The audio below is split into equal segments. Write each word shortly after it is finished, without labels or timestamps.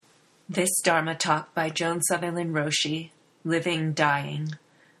This Dharma talk by Joan Sutherland Roshi, Living, Dying,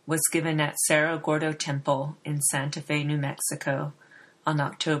 was given at Cerro Gordo Temple in Santa Fe, New Mexico on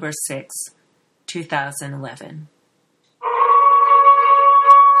October 6, 2011.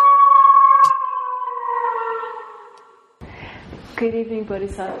 Good evening,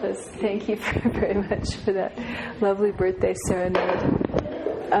 Bodhisattvas. Thank you very much for that lovely birthday serenade.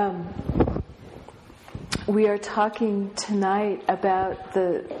 We are talking tonight about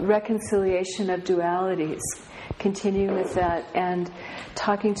the reconciliation of dualities, continuing with that, and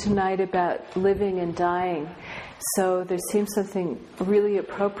talking tonight about living and dying. So there seems something really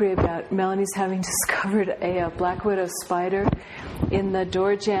appropriate about Melanie's having discovered a black widow spider in the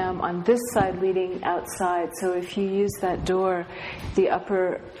door jamb on this side leading outside. So if you use that door, the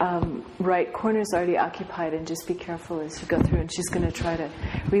upper right corner is already occupied, and just be careful as you go through. And she's going to try to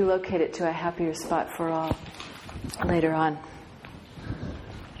relocate it to a happier spot for all later on.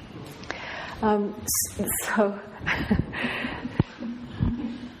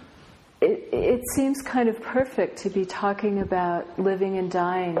 It seems kind of perfect to be talking about living and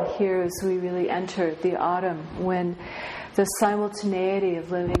dying here as we really enter the autumn, when the simultaneity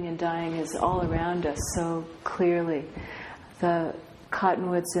of living and dying is all around us so clearly. The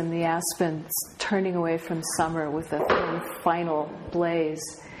cottonwoods and the aspens turning away from summer with a final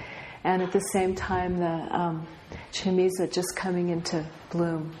blaze, and at the same time the chamiza just coming into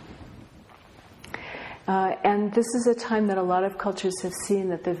bloom. And this is a time that a lot of cultures have seen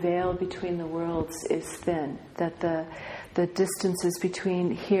that the veil between the worlds is thin, that the distances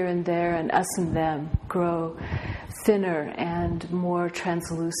between here and there and us and them grow thinner and more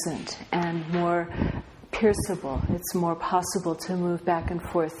translucent and more pierceable. It's more possible to move back and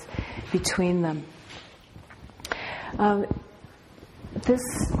forth between them. This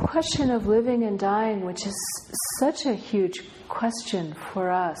question of living and dying, which is such a huge question for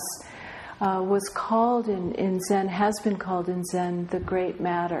us, was called in Zen, has been called in Zen, the Great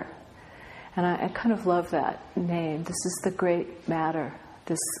Matter. And I kind of love that name. This is the Great Matter,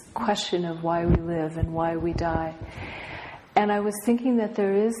 this question of why we live and why we die. And I was thinking that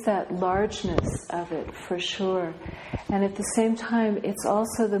there is that largeness of it, for sure. And at the same time, it's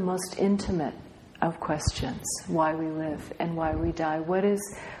also the most intimate of questions, why we live and why we die. What is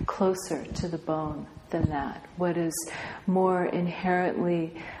closer to the bone than that? What is more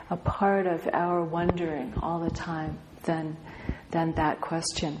inherently a part of our wondering all the time than that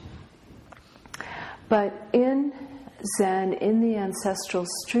question? But in Zen, in the ancestral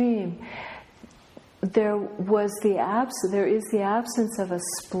stream, there is the absence of a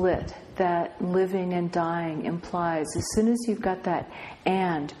split that living and dying implies. As soon as you've got that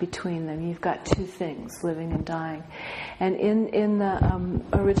and between them, you've got two things, living and dying. And in the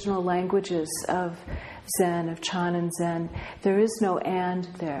original languages of Zen, of Chan and Zen, there is no and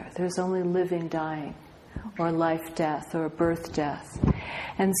there. There's only living, dying, or life, death, or birth, death.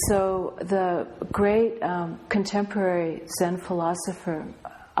 And so the great contemporary Zen philosopher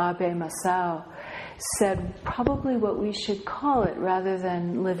Abe Masao said probably what we should call it, rather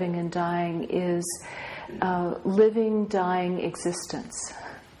than living and dying, is living, dying existence.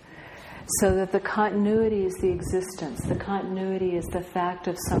 So that the continuity is the existence, the continuity is the fact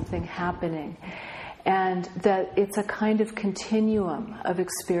of something happening, and that it's a kind of continuum of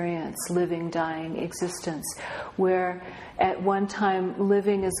experience, living, dying existence, where at one time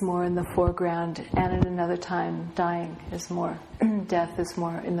living is more in the foreground, and at another time dying is more, death is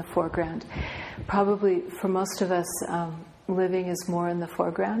more in the foreground. Probably for most of us, living is more in the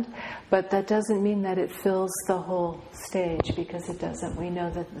foreground, but that doesn't mean that it fills the whole stage, because it doesn't. We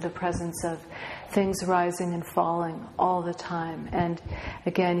know that the presence of things rising and falling all the time. And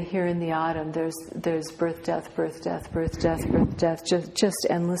again, here in the autumn, there's birth, death, birth, death, birth, death, birth, death, just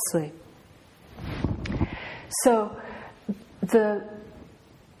endlessly. So the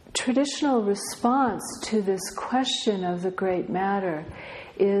traditional response to this question of the great matter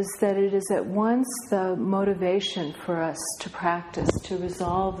is that it is at once the motivation for us to practice, to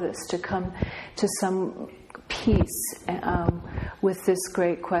resolve this, to come to some peace with this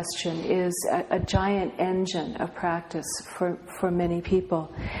great question, is a giant engine of practice for many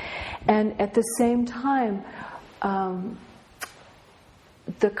people. And at the same time,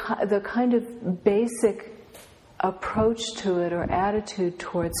 the kind of basic approach to it, or attitude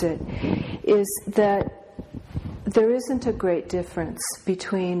towards it, is that there isn't a great difference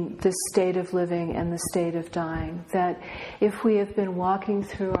between the state of living and the state of dying. That if we have been walking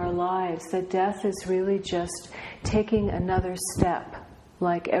through our lives, that death is really just taking another step,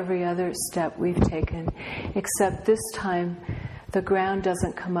 like every other step we've taken, except this time the ground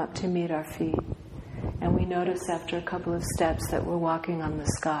doesn't come up to meet our feet. And we notice after a couple of steps that we're walking on the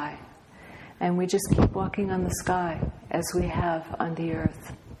sky. And we just keep walking on the sky as we have on the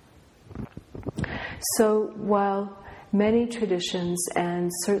earth. So while many traditions,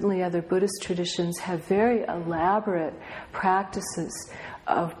 and certainly other Buddhist traditions, have very elaborate practices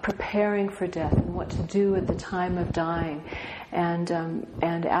of preparing for death and what to do at the time of dying and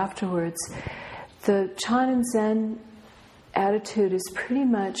afterwards, the Chan and Zen attitude is pretty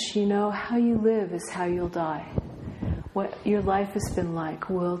much, how you live is how you'll die. What your life has been like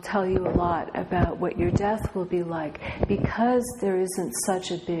will tell you a lot about what your death will be like, because there isn't such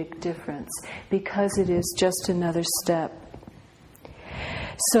a big difference, because it is just another step.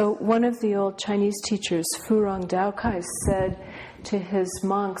 So one of the old Chinese teachers, Furong Daokai, said to his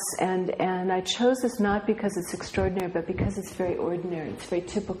monks, and I chose this not because it's extraordinary, but because it's very ordinary, it's very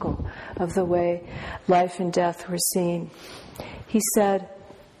typical of the way life and death were seen. He said,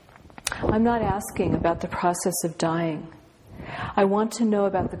 "I'm not asking about the process of dying. I want to know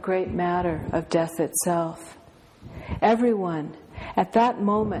about the great matter of death itself. Everyone, at that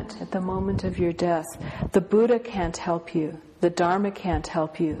moment, at the moment of your death, the Buddha can't help you, the Dharma can't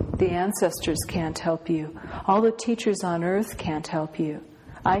help you, the ancestors can't help you, all the teachers on earth can't help you,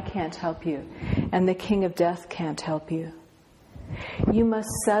 I can't help you, and the King of Death can't help you. You must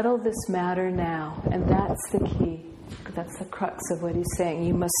settle this matter now," and that's the key. That's the crux of what he's saying.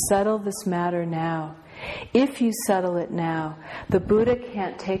 You must settle this matter now. If you settle it now, the Buddha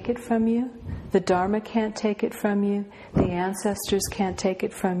can't take it from you, the Dharma can't take it from you, the ancestors can't take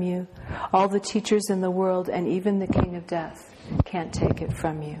it from you, all the teachers in the world, and even the King of Death can't take it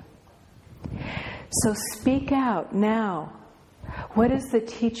from you. So speak out now. What is the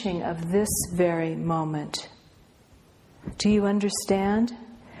teaching of this very moment? Do you understand?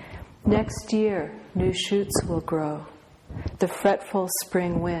 Next year, new shoots will grow. The fretful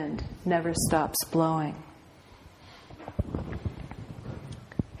spring wind never stops blowing.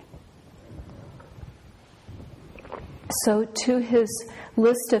 So to his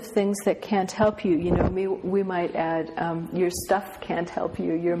list of things that can't help you, we might add, your stuff can't help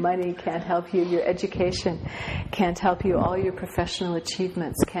you, your money can't help you, your education can't help you, all your professional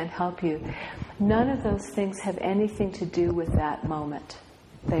achievements can't help you. None of those things have anything to do with that moment.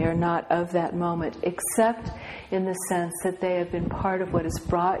 They are not of that moment, except in the sense that they have been part of what has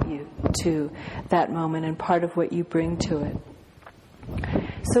brought you to that moment and part of what you bring to it.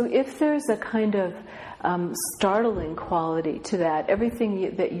 So if there's a kind of startling quality to that,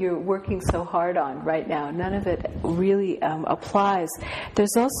 everything that you're working so hard on right now, none of it really applies.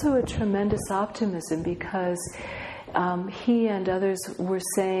 There's also a tremendous optimism, because he and others were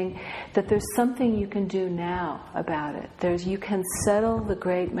saying that there's something you can do now about it. You can settle the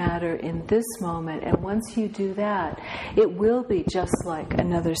great matter in this moment, and once you do that, it will be just like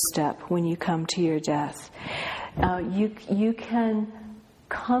another step when you come to your death. You can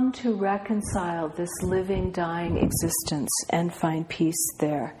come to reconcile this living, dying existence and find peace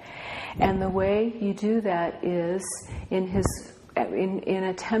there. And the way you do that is in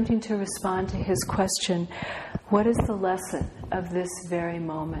attempting to respond to his question, what is the lesson of this very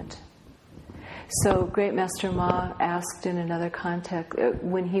moment? So Great Master Ma asked in another context,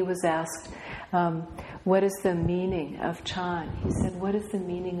 when he was asked, what is the meaning of Chan? He said, what is the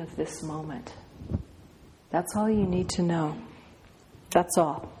meaning of this moment? That's all you need to know. That's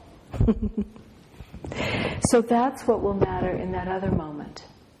all. So that's what will matter in that other moment,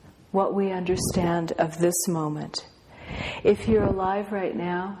 what we understand of this moment. If you're alive right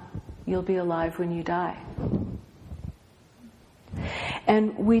now, you'll be alive when you die.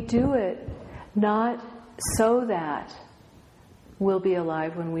 And we do it not so that we'll be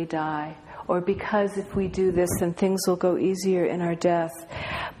alive when we die, or because if we do this then things will go easier in our death,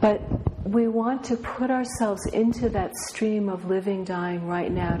 but we want to put ourselves into that stream of living, dying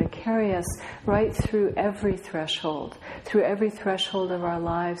right now to carry us right through every threshold of our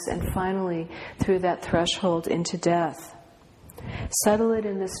lives, and finally through that threshold into death. Settle it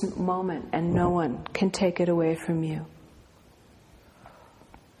in this moment, and no one can take it away from you.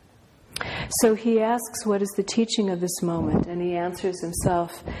 So he asks, what is the teaching of this moment? And he answers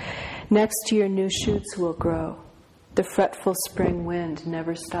himself, next year new shoots will grow. The fretful spring wind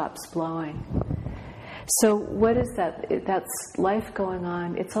never stops blowing. So what is that? That's life going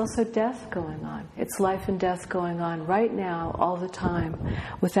on. It's also death going on. It's life and death going on right now, all the time,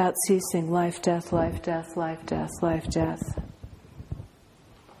 without ceasing. Life, death, life, death, life, death, life, death.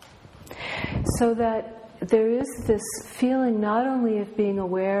 So that there is this feeling not only of being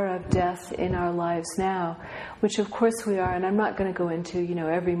aware of death in our lives now, which of course we are, and I'm not going to go into,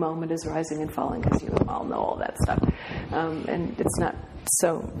 every moment is rising and falling, because you all know all that stuff, and it's not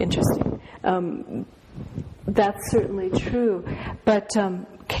so interesting. That's certainly true, but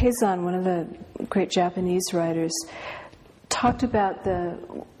Keizan, one of the great Japanese writers, talked about the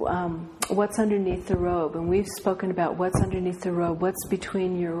what's underneath the robe, and we've spoken about what's underneath the robe. What's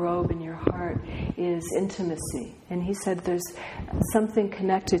between your robe and your heart is intimacy. And he said there's something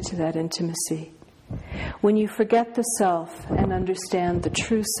connected to that intimacy. When you forget the self and understand the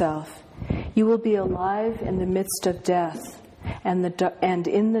true self, you will be alive in the midst of death, and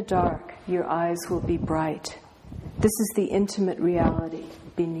in the dark your eyes will be bright. This is the intimate reality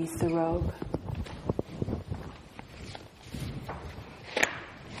beneath the robe.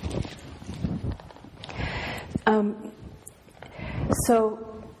 So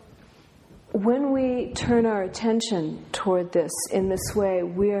when we turn our attention toward this in this way,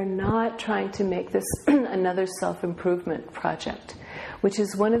 we are not trying to make this another self-improvement project, which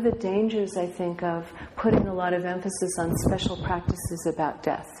is one of the dangers, I think, of putting a lot of emphasis on special practices about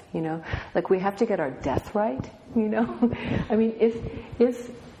death, Like we have to get our death right, I mean, if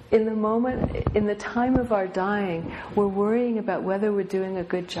in the moment, in the time of our dying, we're worrying about whether we're doing a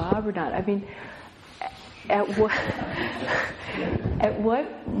good job or not. I mean, at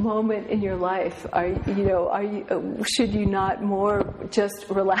what moment in your life should you not more just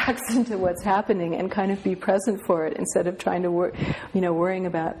relax into what's happening and kind of be present for it instead of trying to worrying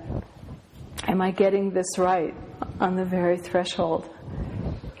about, am I getting this right on the very threshold?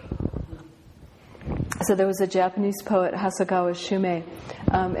 So there was a Japanese poet, Hasegawa Shumei,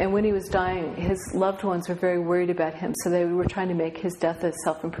 and when he was dying, his loved ones were very worried about him, so they were trying to make his death a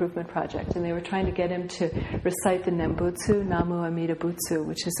self-improvement project, and they were trying to get him to recite the Nembutsu, Namu Amida Butsu,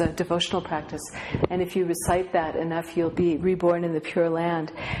 which is a devotional practice, and if you recite that enough, you'll be reborn in the Pure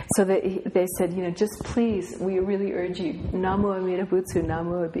Land. So they said, just please, we really urge you, Namu Amida Butsu,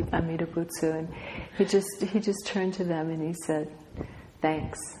 Namu Amida Butsu, and he just turned to them and he said,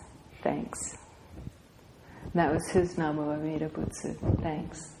 thanks. That was his Namu Amida Butsu.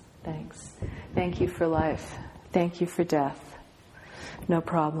 Thanks. Thank you for life. Thank you for death. No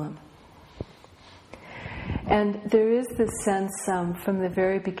problem. And there is this sense from the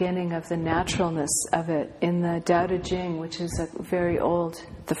very beginning of the naturalness of it in the Tao Te Ching, which is a very old,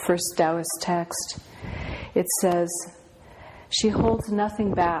 the first Taoist text. It says, she holds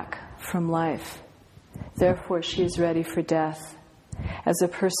nothing back from life. Therefore, she is ready for death, as a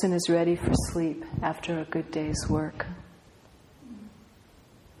person is ready for sleep after a good day's work.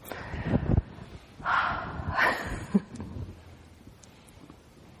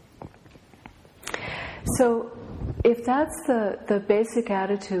 So, if that's the basic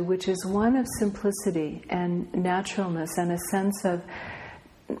attitude, which is one of simplicity and naturalness and a sense of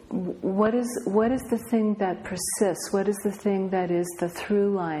what is the thing that persists? What is the thing that is the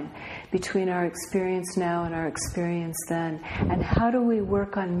through line between our experience now and our experience then? And how do we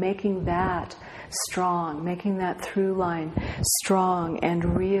work on making that strong, making that through line strong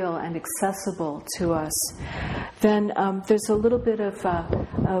and real and accessible to us? Then there's a little bit of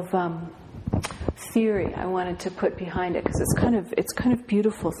theory I wanted to put behind it, because it's kind of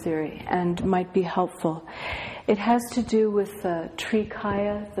beautiful theory and might be helpful. It has to do with the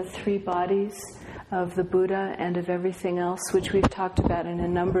Trikaya, the three bodies of the Buddha and of everything else, which we've talked about in a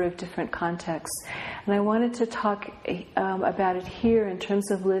number of different contexts. And I wanted to talk about it here in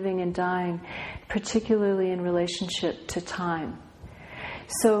terms of living and dying, particularly in relationship to time.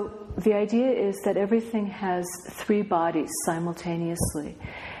 So the idea is that everything has three bodies simultaneously.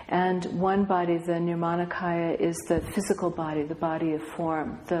 And one body, the Nirmanakaya, is the physical body, the body of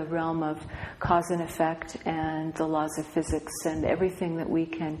form, the realm of cause and effect and the laws of physics and everything that we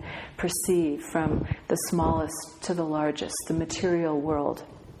can perceive from the smallest to the largest, the material world.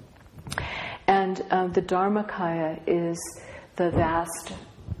 And the Dharmakaya is the vast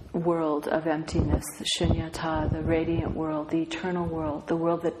world of emptiness, the shunyata, the radiant world, the eternal world, the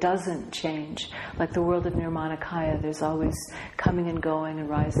world that doesn't change. Like the world of Nirmanakaya, there's always coming and going and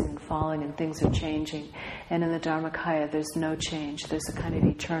rising and falling and things are changing. And in the Dharmakaya, there's no change. There's a kind of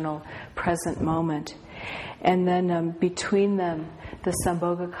eternal present moment. And then between them, the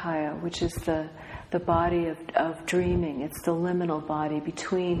Sambhogakaya, which is the body of dreaming. It's the liminal body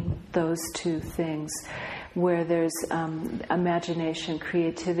between those two things, where there's imagination,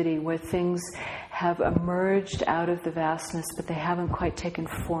 creativity, where things have emerged out of the vastness, but they haven't quite taken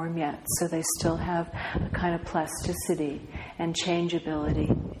form yet, so they still have a kind of plasticity and changeability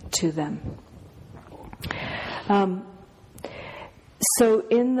to them. So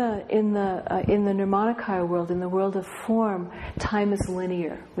in the Nirmanakaya world, in the world of form, time is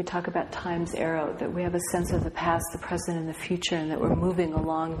linear. We talk about time's arrow, that we have a sense of the past, the present, and the future, and that we're moving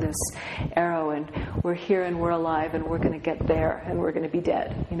along this arrow, and we're here and we're alive, and we're going to get there, and we're going to be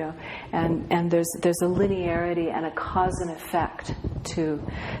dead, you know. And there's a linearity and a cause and effect to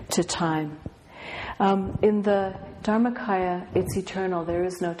time. In the Dharmakaya, it's eternal. There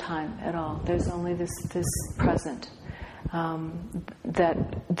is no time at all. There's only this present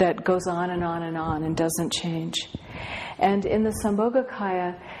that goes on and on and on and doesn't change. And in the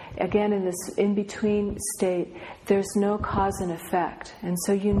Sambhogakaya, again, in this in-between state, there's no cause and effect. And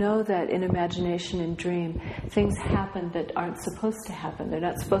so you know that in imagination and dream, things happen that aren't supposed to happen. They're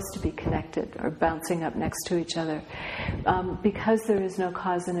not supposed to be connected or bouncing up next to each other. Because there is no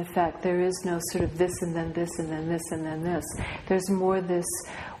cause and effect, there is no sort of this and then this and then this and then this. There's more this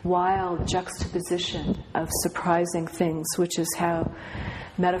wild juxtaposition of surprising things, which is how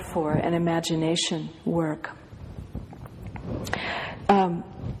metaphor and imagination work.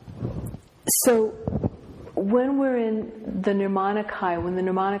 So when we're in the Nirmanakaya, when the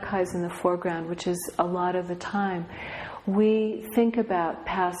Nirmanakaya is in the foreground, which is a lot of the time, we think about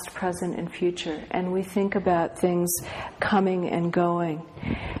past, present, and future, and we think about things coming and going.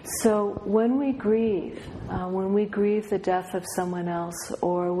 So when we grieve the death of someone else,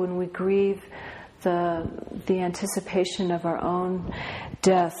 or when we grieve the anticipation of our own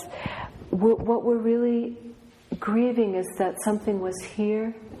death, what we're really grieving is that something was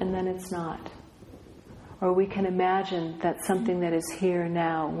here and then it's not. Or we can imagine that something that is here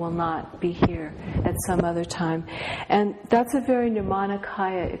now will not be here at some other time. And that's a very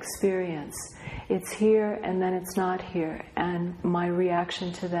Nirmanakaya experience. It's here and then it's not here. And my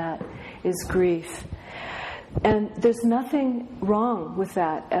reaction to that is grief. And there's nothing wrong with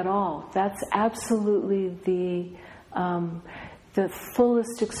that at all. That's absolutely the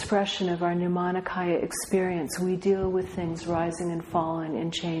fullest expression of our Nirmanakaya experience. We deal with things rising and falling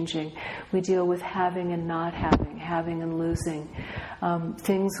and changing. We deal with having and not having, having and losing.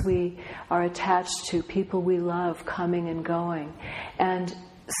 Things we are attached to, people we love coming and going. And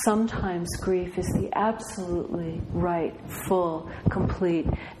sometimes grief is the absolutely right, full, complete,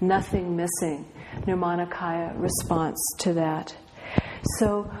 nothing missing Nirmanakaya response to that.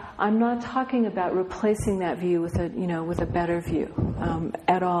 So I'm not talking about replacing that view with a better view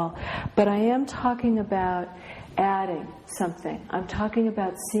at all, but I am talking about adding something. I'm talking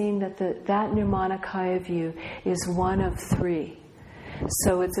about seeing that that Nirmanakaya view is one of three.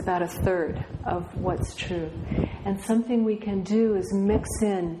 So it's about a third of what's true. And something we can do is mix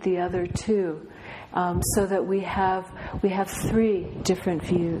in the other two, so that we have three different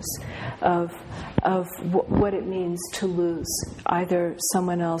views of what it means to lose either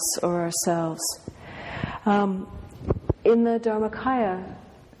someone else or ourselves. In the Dharmakaya,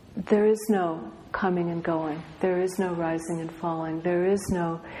 there is no coming and going. There is no rising and falling. There is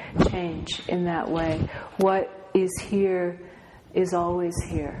no change in that way. What is here is always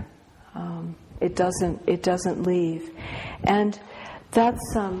here. It doesn't leave, and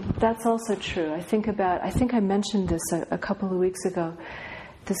that's also true. I think I mentioned this a couple of weeks ago.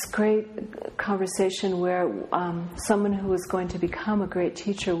 This great conversation where someone who was going to become a great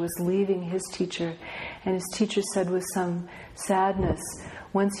teacher was leaving his teacher, and his teacher said with some sadness,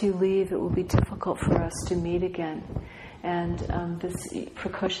 "Once you leave, it will be difficult for us to meet again." And this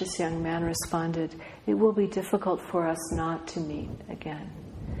precocious young man responded, "It will be difficult for us not to meet again."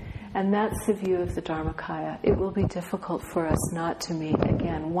 And that's the view of the Dharmakaya. It will be difficult for us not to meet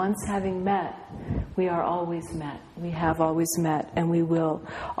again. Once having met, we are always met. We have always met, and we will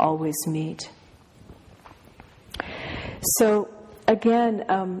always meet. So, again,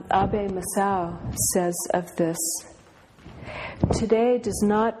 Abe Masao says of this, "Today does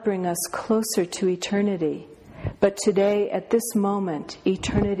not bring us closer to eternity, but today, at this moment,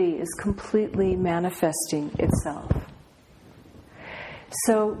 eternity is completely manifesting itself."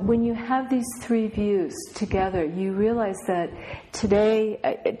 So when you have these three views together, you realize that today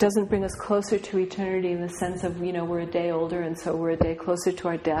it doesn't bring us closer to eternity in the sense of, we're a day older and so we're a day closer to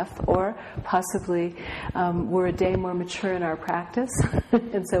our death, or possibly we're a day more mature in our practice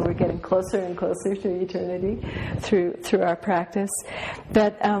and so we're getting closer and closer to eternity through our practice.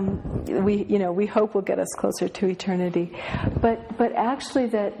 But we hope will get us closer to eternity. But actually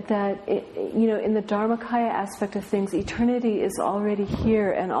that in the Dharmakaya aspect of things, eternity is already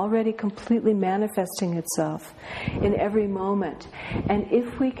here and already completely manifesting itself in every moment. And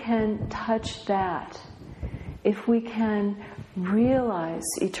if we can touch that, if we can realize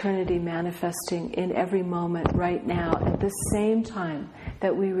eternity manifesting in every moment right now, at the same time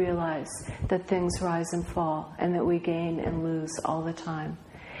that we realize that things rise and fall and that we gain and lose all the time.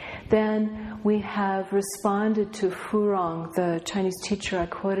 Then we have responded to Furong, the Chinese teacher I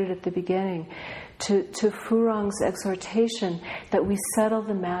quoted at the beginning, to Furong's exhortation that we settle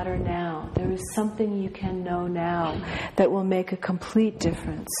the matter now. There is something you can know now that will make a complete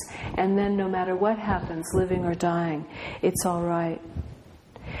difference. And then no matter what happens, living or dying, it's all right.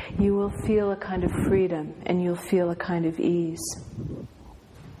 You will feel a kind of freedom and you'll feel a kind of ease.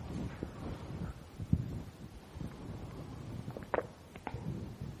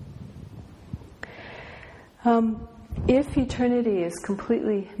 If eternity is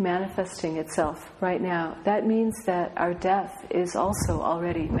completely manifesting itself right now, that means that our death is also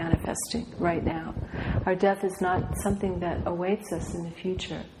already manifesting right now. Our death is not something that awaits us in the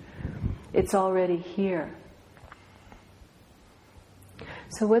future. It's already here.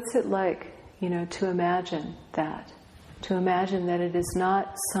 So what's it like, to imagine that? To imagine that it is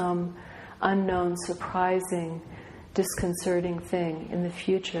not some unknown, surprising, disconcerting thing in the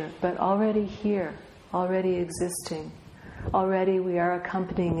future, but already here, already existing. Already we are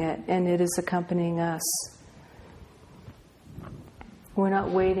accompanying it, and it is accompanying us. We're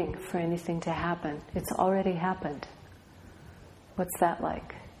not waiting for anything to happen. It's already happened. What's that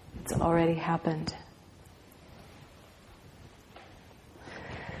like? It's already happened.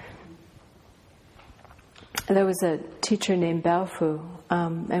 There was a teacher named Baofu,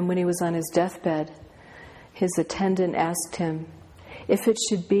 and when he was on his deathbed, his attendant asked him, if it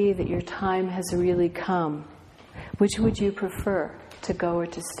should be that your time has really come, which would you prefer, to go or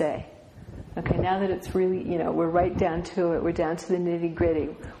to stay? Okay, now that it's really, we're right down to it, we're down to the nitty-gritty.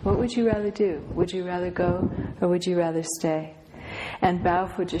 What would you rather do? Would you rather go or would you rather stay? And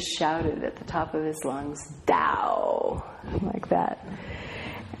Baofu just shouted at the top of his lungs, Tao, like that.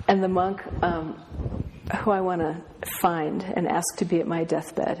 And the monk, who I want to find and ask to be at my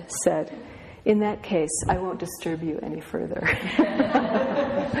deathbed, said, in that case, I won't disturb you any further.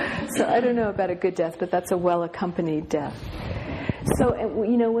 So I don't know about a good death, but that's a well-accompanied death. So,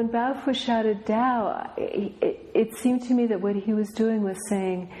 when Baofu shouted Tao, it seemed to me that what he was doing was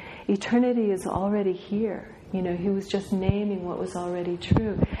saying, eternity is already here. He was just naming what was already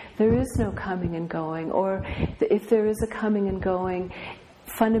true. There is no coming and going, or if there is a coming and going,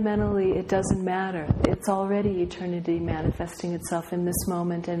 fundamentally, it doesn't matter. It's already eternity manifesting itself in this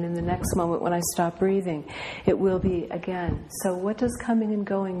moment, and in the next moment when I stop breathing, it will be again. So what does coming and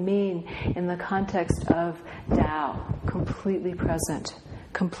going mean in the context of Tao? Completely present,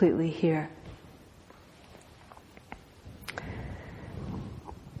 completely here.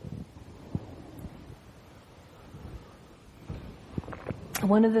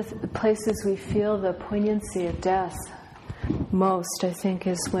 One of the places we feel the poignancy of death most, I think,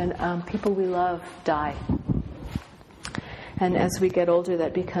 is when people we love die. And as we get older,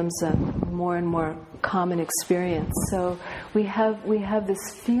 that becomes a more and more common experience. So we have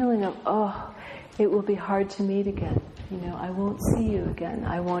this feeling of, it will be hard to meet again. I won't see you again.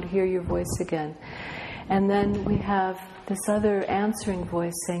 I won't hear your voice again. And then we have this other answering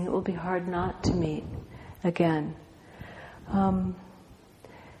voice saying it will be hard not to meet again.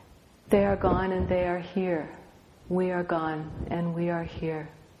 They are gone and they are here. We are gone and we are here.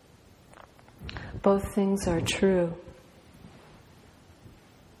 Both things are true.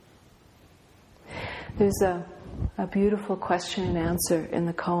 There's a beautiful question and answer in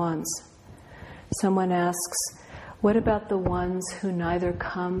the koans. Someone asks, what about the ones who neither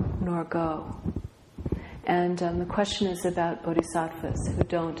come nor go? And the question is about bodhisattvas who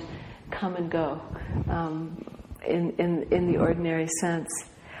don't come and go in the ordinary sense.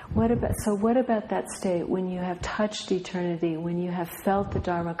 What about that state when you have touched eternity, when you have felt the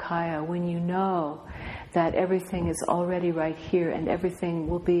Dharmakaya, when you know that everything is already right here and everything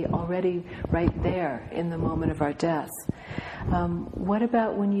will be already right there in the moment of our death? What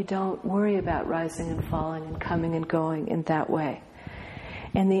about when you don't worry about rising and falling and coming and going in that way?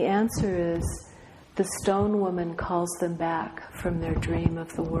 And the answer is, the stone woman calls them back from their dream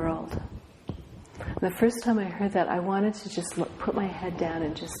of the world. The first time I heard that, I wanted to just put my head down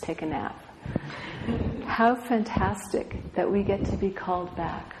and just take a nap. How fantastic that we get to be called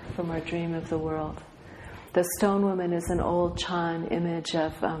back from our dream of the world. The stone woman is an old Chan image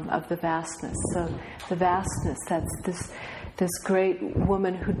of the vastness. So the vastness, that's this great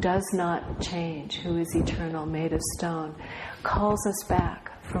woman who does not change, who is eternal, made of stone, calls us back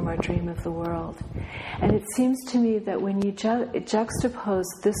from our dream of the world. And it seems to me that when you juxtapose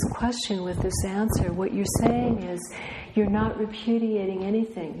this question with this answer, what you're saying is you're not repudiating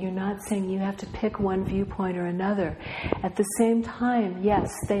anything. You're not saying you have to pick one viewpoint or another. At the same time,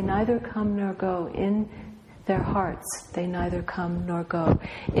 yes, they neither come nor go in their hearts. They neither come nor go.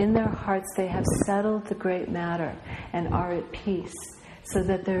 In their hearts they have settled the great matter and are at peace, so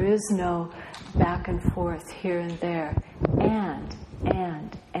that there is no back and forth here and there.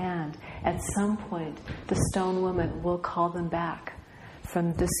 And at some point the stone woman will call them back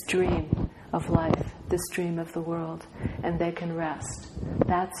from this dream of life, this dream of the world, and they can rest.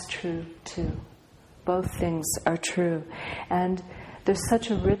 That's true too. Both things are true. And there's such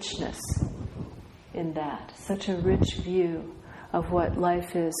a richness in that, such a rich view of what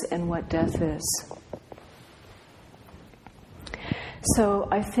life is and what death is. So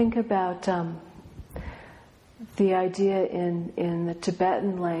I think about the idea in the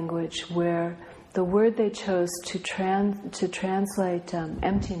Tibetan language where the word they chose to translate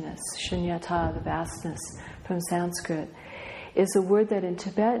emptiness, shunyata, the vastness, from Sanskrit, is a word that in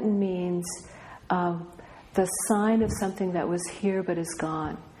Tibetan means the sign of something that was here but is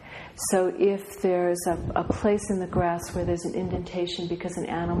gone. So if there's a place in the grass where there's an indentation because an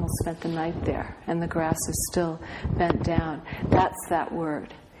animal spent the night there and the grass is still bent down, that's that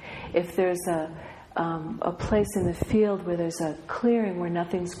word. If there's a place in the field where there's a clearing where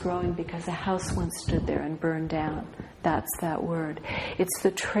nothing's growing because a house once stood there and burned down, that's that word. It's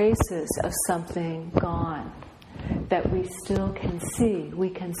the traces of something gone that we still can see. We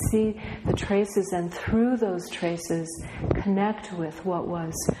can see the traces, and through those traces connect with what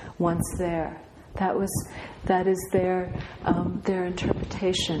was once there. That is their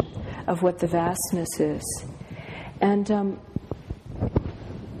interpretation of what the vastness is. And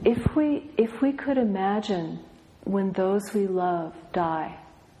if we could imagine when those we love die,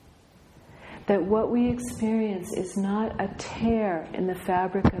 that what we experience is not a tear in the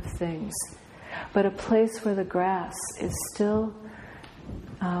fabric of things, but a place where the grass is still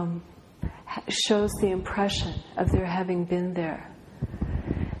shows the impression of their having been there,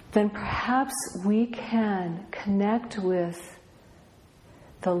 then perhaps we can connect with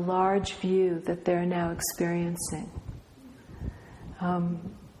the large view that they're now experiencing.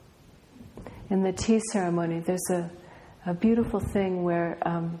 In the tea ceremony, there's a beautiful thing where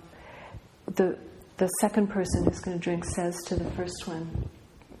the second person who's going to drink says to the first one,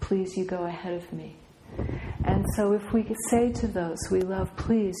 "Please, you go ahead of me." And so if we say to those we love,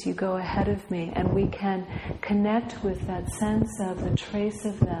 "Please, you go ahead of me," and we can connect with that sense of the trace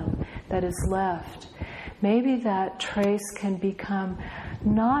of them that is left, maybe that trace can become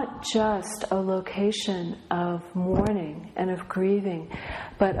not just a location of mourning and of grieving,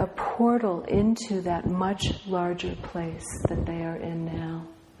 but a portal into that much larger place that they are in now.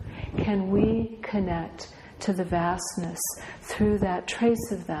 Can we connect to the vastness through that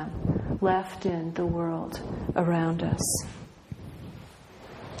trace of them left in the world around us?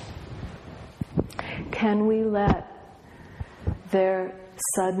 Can we let their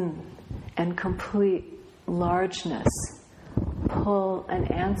sudden and complete largeness pull an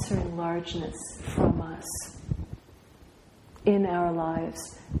answering largeness from us in our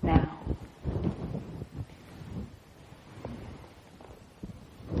lives now?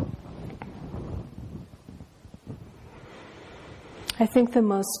 I think the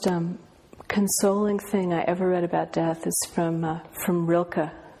most consoling thing I ever read about death is from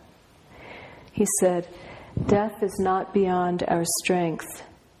Rilke. He said, "Death is not beyond our strength.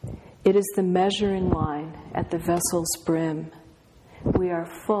 It is the measuring line at the vessel's brim. We are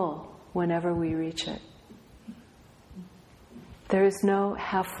full whenever we reach it." There is no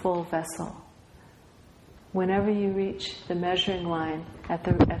half-full vessel. Whenever you reach the measuring line at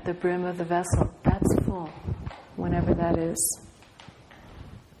the brim of the vessel, that's full, whenever that is.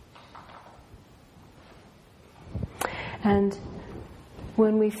 And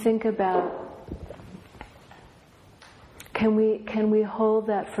when we think about, can we hold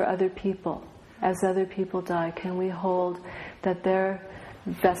that for other people? As other people die, can we hold that their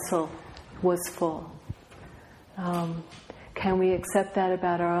vessel was full? Can we accept that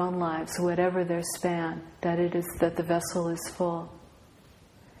about our own lives, whatever their span, that the vessel is full?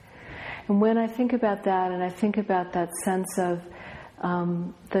 And when I think about that, and I think about that sense of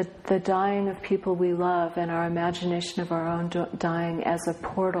the dying of people we love and our imagination of our own dying as a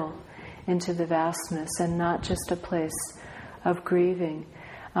portal into the vastness and not just a place of grieving,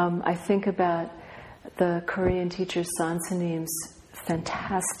 I think about the Korean teacher Sansanim's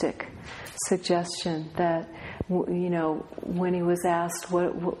fantastic suggestion that, when he was asked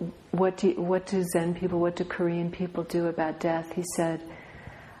what do Zen people, what do Korean people do about death, he said,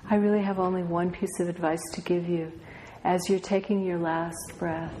 "I really have only one piece of advice to give you. As you're taking your last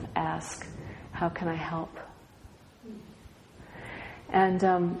breath, ask, how can I help?"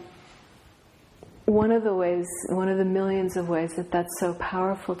 And one of the millions of ways that that's so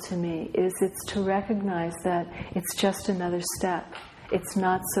powerful to me is it's to recognize that it's just another step. It's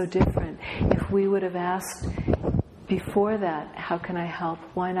not so different. If we would have asked before that, how can I help?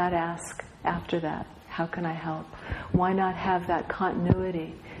 Why not ask after that, how can I help? Why not have that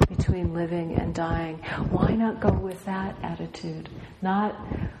continuity between living and dying? Why not go with that attitude? Not,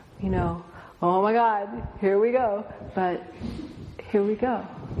 oh my God, here we go. But here we go.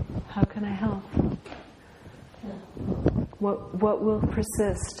 How can I help? What will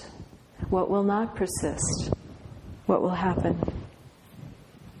persist? What will not persist? What will happen?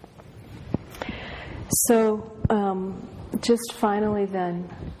 So, just finally then,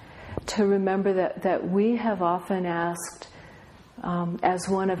 to remember that we have often asked, as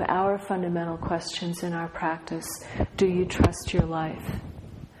one of our fundamental questions in our practice, do you trust your life?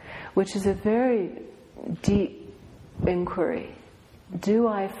 Which is a very deep inquiry. Do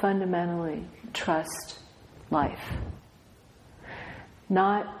I fundamentally trust life?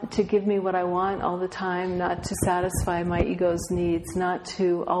 Not to give me what I want all the time, not to satisfy my ego's needs, not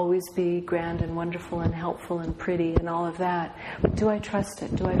to always be grand and wonderful and helpful and pretty and all of that. But do I trust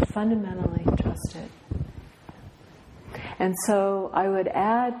it? Do I fundamentally trust it? And so I would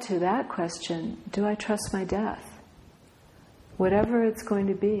add to that question, do I trust my death? Whatever it's going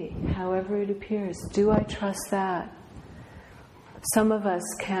to be, however it appears, do I trust that? Some of us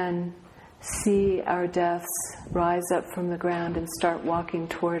can see our deaths rise up from the ground and start walking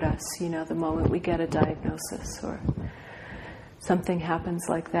toward us, the moment we get a diagnosis or something happens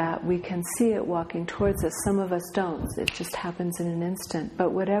like that. We can see it walking towards us. Some of us don't. It just happens in an instant.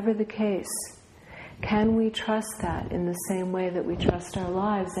 But whatever the case, can we trust that in the same way that we trust our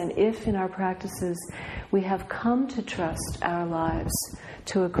lives? And if in our practices we have come to trust our lives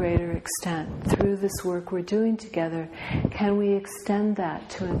to a greater extent through this work we're doing together, can we extend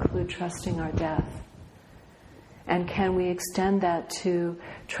that to include trusting our death? And can we extend that to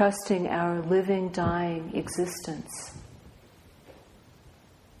trusting our living, dying existence?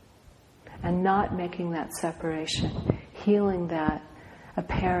 And not making that separation, healing that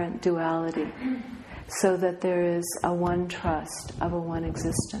apparent duality, so that there is a one trust of a one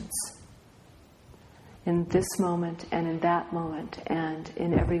existence. In this moment and in that moment and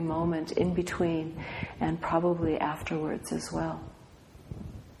in every moment in between and probably afterwards as well.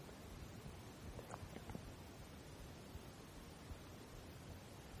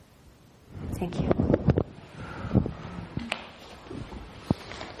 Thank you.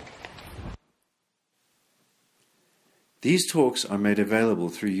 These talks are made available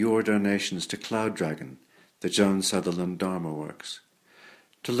through your donations to Cloud Dragon, the Joan Sutherland Dharma Works.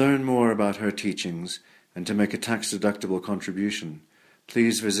 To learn more about her teachings and to make a tax-deductible contribution,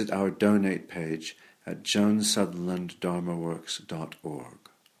 please visit our donate page at joansutherlanddharmaworks.org.